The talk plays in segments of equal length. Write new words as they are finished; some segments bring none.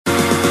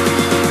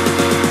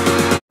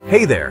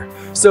Hey there!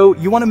 So,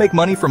 you want to make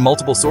money from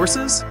multiple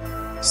sources?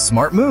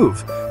 Smart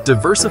move!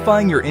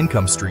 Diversifying your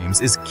income streams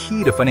is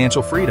key to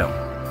financial freedom.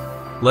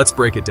 Let's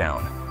break it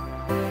down.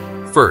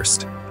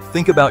 First,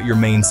 think about your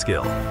main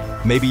skill.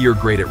 Maybe you're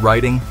great at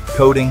writing,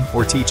 coding,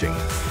 or teaching.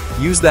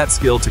 Use that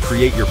skill to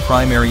create your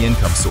primary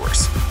income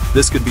source.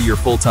 This could be your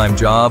full-time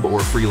job or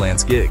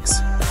freelance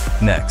gigs.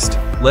 Next,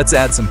 let's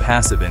add some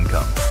passive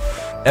income.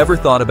 Ever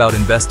thought about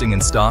investing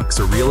in stocks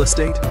or real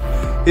estate?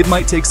 It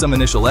might take some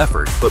initial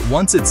effort, but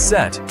once it's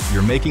set,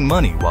 you're making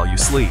money while you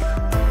sleep.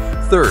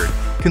 Third,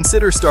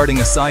 consider starting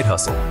a side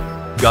hustle.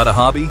 Got a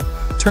hobby?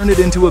 Turn it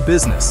into a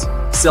business.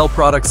 Sell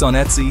products on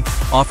Etsy,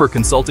 offer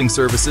consulting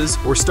services,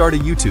 or start a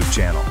YouTube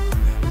channel.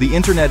 The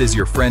internet is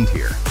your friend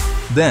here.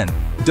 Then,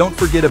 don't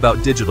forget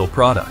about digital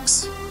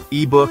products.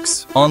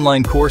 Ebooks,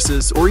 online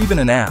courses, or even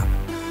an app.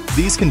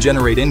 These can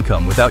generate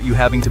income without you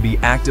having to be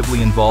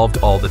actively involved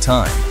all the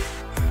time.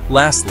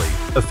 Lastly,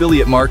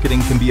 affiliate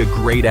marketing can be a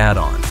great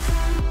add-on.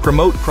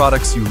 Promote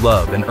products you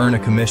love and earn a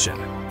commission.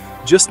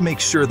 Just make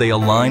sure they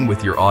align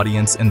with your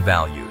audience and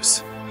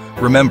values.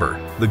 Remember,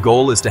 the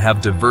goal is to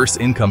have diverse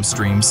income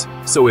streams,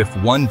 so if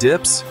one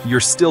dips,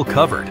 you're still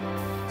covered.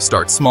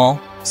 Start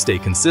small, stay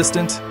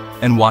consistent,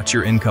 and watch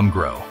your income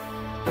grow.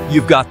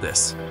 You've got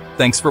this.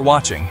 Thanks for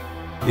watching.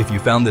 If you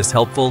found this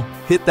helpful,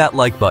 hit that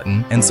like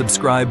button and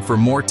subscribe for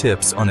more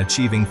tips on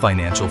achieving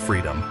financial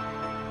freedom.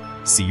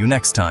 See you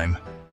next time.